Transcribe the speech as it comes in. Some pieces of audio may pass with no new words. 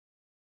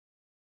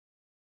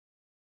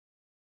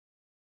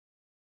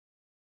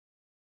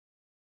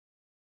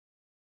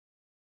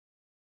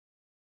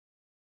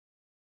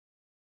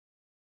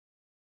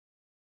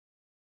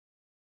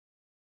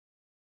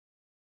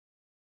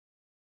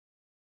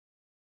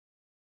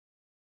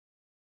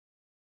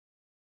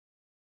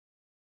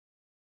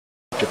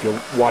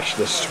if you watch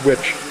the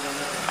switch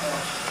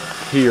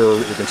here,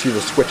 you can see the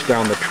switch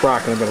down the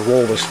track, and I'm going to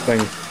roll this thing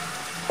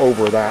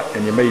over that,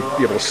 and you may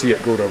be able to see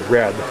it go to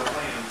red.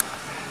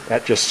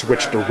 That just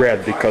switched to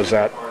red because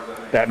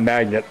that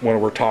magnet went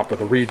over top of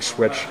the reed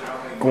switch,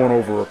 going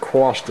over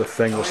across the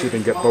thing. We'll see if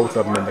we can get both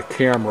of them in the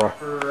camera.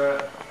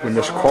 When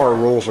this car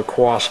rolls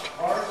across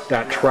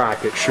that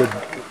track, it should,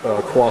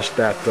 across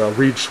that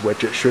reed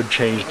switch, it should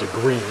change to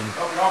green.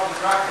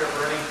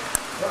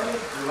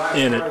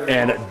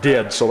 And it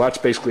did. So that's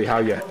basically how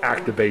you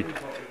activate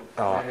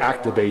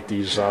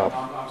these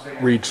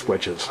reed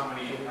switches.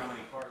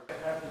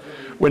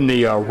 When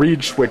the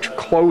reed switch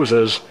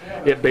closes,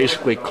 it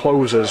basically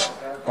closes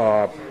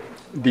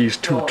these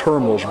two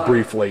terminals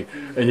briefly,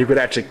 and you could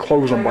actually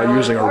close them by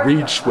using a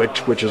reed switch,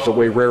 which is the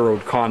way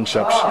Railroad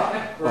Concepts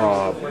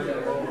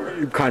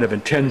kind of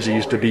intends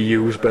these to be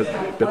used, but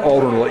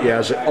alternately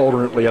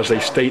as they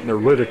state in their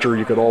literature,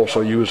 you could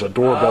also use a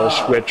doorbell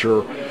switch,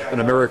 or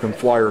an American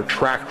Flyer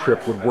track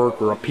trip would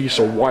work, or a piece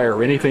of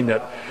wire. Anything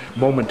that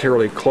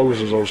momentarily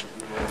closes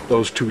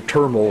those two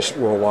terminals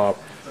will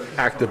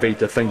activate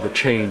the thing to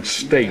change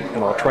state,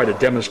 and I'll try to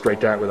demonstrate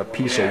that with a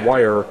piece of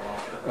wire.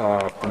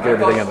 And get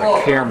everything on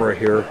the camera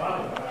here.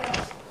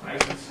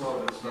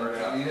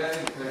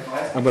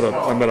 I'm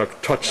gonna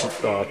touch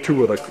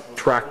two of the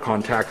track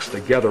contacts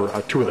together,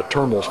 two of the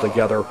terminals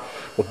together.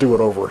 We'll do it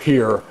over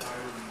here,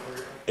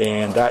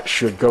 and that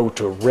should go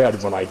to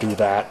red when I do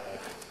that.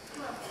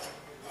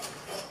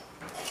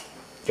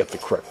 Get the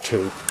correct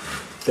two.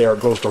 There,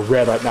 it goes to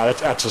red. Now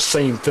that's the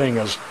same thing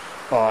as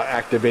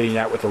activating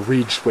that with a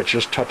reed switch.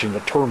 Just touching the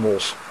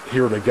terminals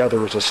here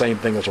together is the same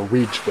thing as a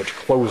reed switch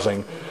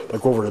closing. If I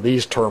go over to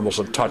these terminals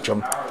and touch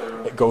them,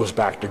 it goes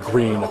back to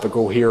green. If I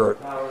go here,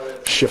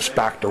 it shifts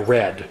back to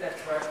red.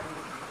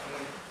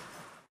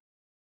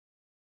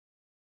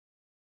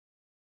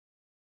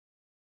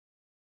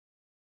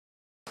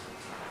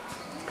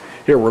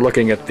 Here we're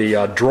looking at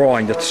the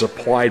drawing that's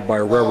supplied by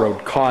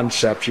Railroad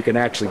Concepts. You can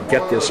actually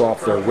get this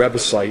off their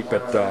website,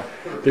 but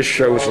this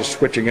shows a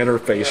switching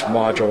interface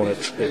module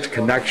and its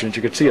connections.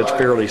 You can see it's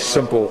fairly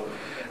simple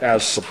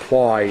as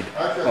supplied.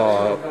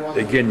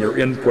 Again, your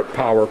input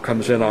power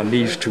comes in on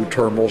these two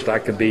terminals.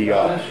 That could be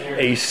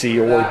AC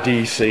or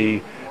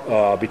DC,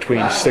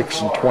 between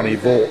 6 and 20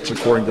 volts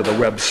according to the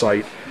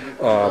website.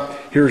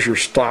 Here's your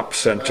stop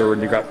sensor,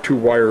 and you got two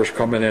wires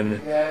coming in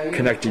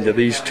connecting to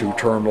these two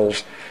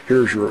terminals.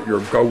 Here's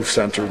your go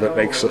sensor that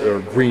makes it, or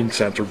green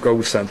sensor,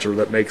 go sensor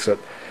that makes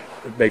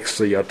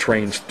the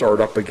train start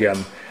up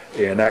again,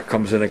 and that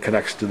comes in and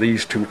connects to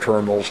these two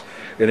terminals.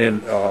 And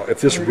then if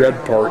this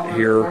red part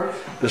here,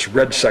 this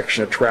red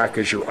section of track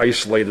is your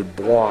isolated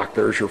block.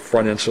 There's your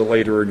front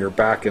insulator and your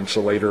back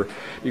insulator.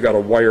 You got a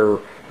wire,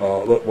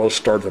 let's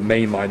start the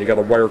main line. You got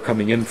a wire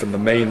coming in from the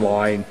main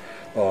line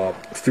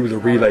through the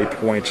relay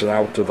points and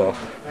out to the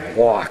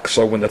block.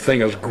 So when the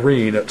thing is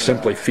green, it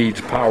simply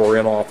feeds power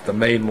in off the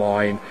main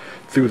line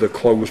through the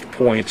closed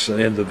points and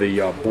into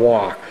the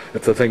block.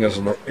 If the thing is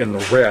in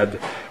the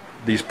red,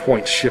 these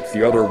points shift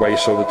the other way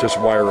so that this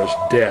wire is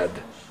dead.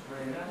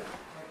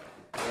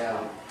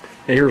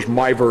 And here's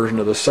my version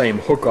of the same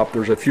hookup.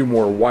 There's a few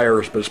more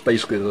wires, but it's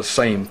basically the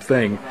same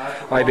thing.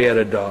 I've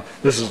added,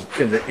 this is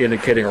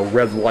indicating a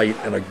red light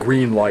and a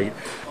green light.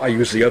 I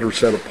use the other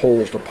set of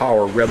poles to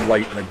power a red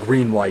light and a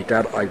green light.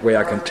 That way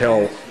I can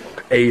tell,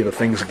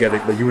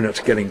 the unit's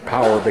getting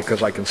power,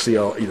 because I can see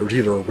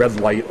either a red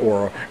light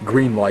or a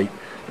green light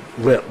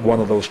lit. One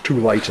of those two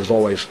lights is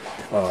always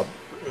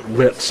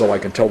lit, so I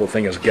can tell the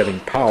thing is getting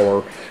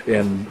power,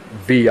 and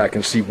B, I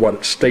can see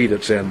what state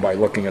it's in by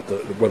looking at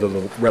whether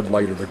the red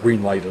light or the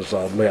green light is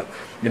lit.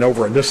 And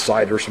over on this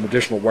side, there's some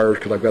additional wires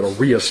because I've got a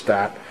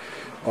rheostat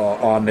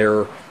on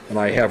there, and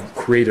I have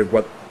created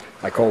what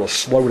I call a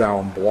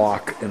slowdown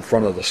block in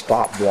front of the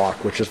stop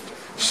block, which just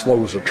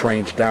slows the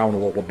trains down a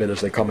little bit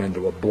as they come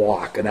into a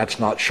block, and that's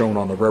not shown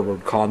on the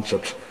Railroad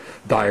Concepts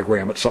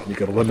diagram. It's something you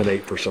could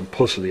eliminate for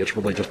simplicity. It's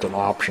really just an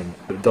option,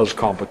 but it does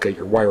complicate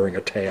your wiring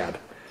a tad.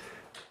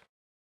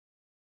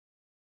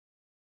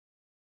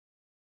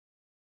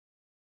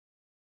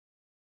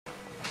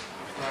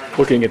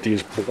 Looking at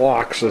these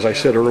blocks, as I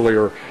said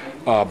earlier,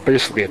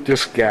 basically at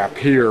this gap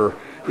here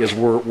is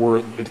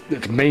where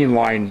it's main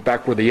line,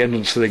 back where the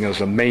engine's sitting as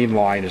a main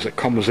line. As it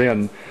comes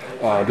in,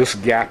 this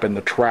gap in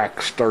the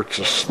track starts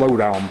a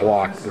slowdown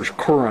block. There's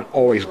current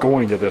always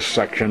going to this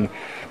section,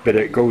 but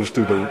it goes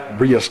through the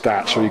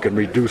rheostat so you can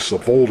reduce the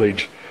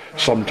voltage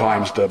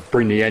sometimes to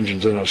bring the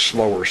engines in a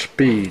slower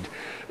speed.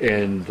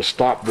 And the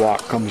stop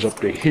block comes up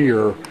to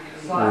here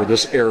where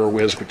this arrow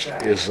is, which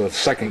is the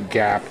second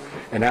gap,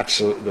 and that's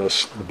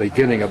the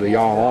beginning of the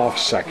on-off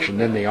section.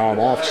 Then the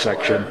on-off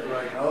section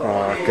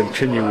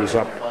continues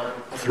up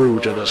through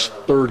to this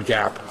third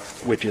gap,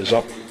 which is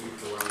up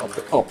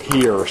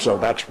here, so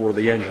that's where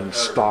the engines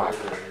stop.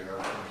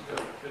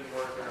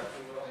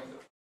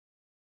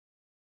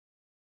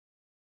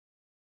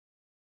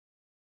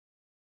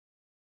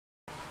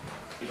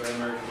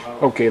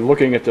 Okay,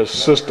 looking at this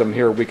system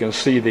here, we can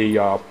see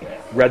the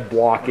red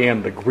block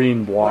and the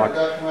green block.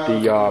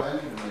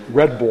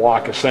 red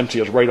block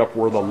essentially is right up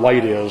where the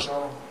light is.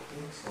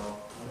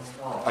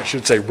 I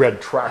should say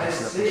red track.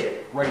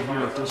 Right here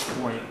at this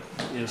point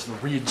is the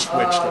reed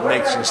switch that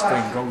makes this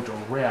thing go to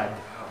red.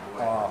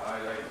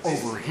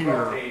 Over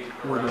here,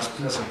 where this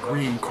piece of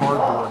green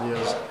cardboard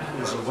is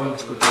a reed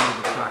switch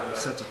under the track that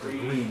sets it to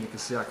green. You can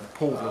see I can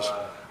pull this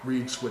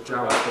reed switch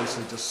out. It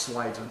basically just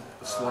slides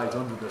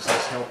under this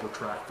helper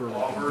track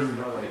fairly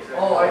conveniently.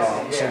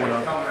 So when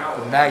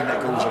the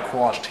magnet goes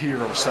across here,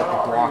 it'll set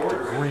the block to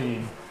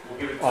green.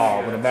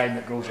 When the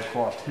magnet goes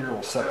across here,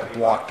 it'll set the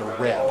block to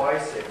red.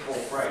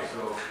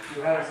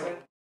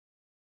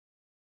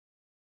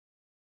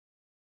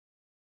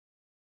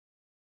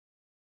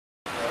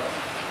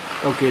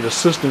 Okay, the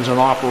system's in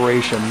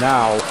operation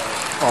now,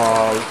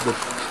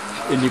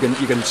 and you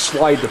can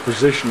slide the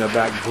position of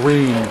that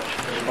green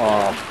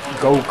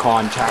go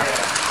contact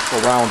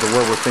around to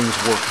wherever things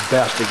work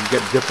best. You can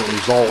get different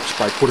results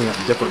by putting it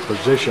in different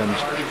positions.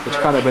 It's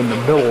kind of in the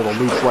middle of the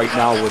loop right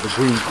now where the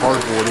green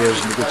cardboard is,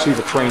 and you can see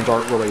the trains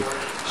aren't really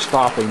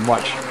stopping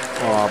much.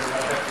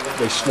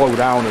 They slow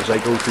down as they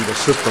go through the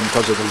system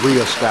because of the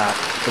rheostat,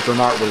 but they're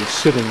not really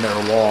sitting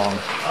there long.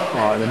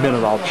 In a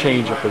minute I'll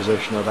change the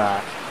position of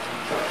that.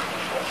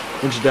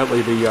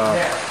 Incidentally,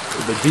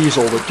 the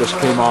diesel that just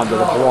came onto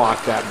the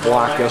block, that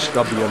black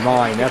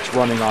SW9, that's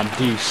running on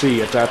DC.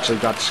 It's actually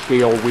got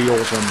scale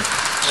wheels and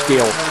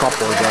scale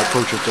couplers. I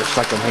purchased it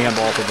secondhand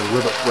off of the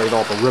rivet, right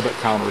off the rivet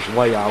counter's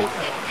layout.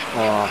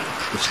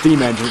 The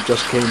steam engine that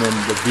just came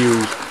into view,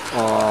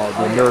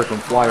 the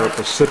American Flyer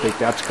Pacific,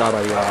 that's got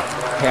a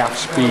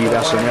half-speed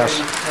S&S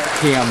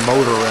cam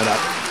motor in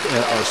it.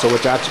 So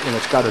it's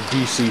got a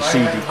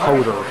DCC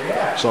decoder.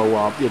 So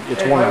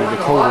it's one of the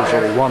decoders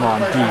that will run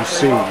on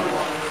DC.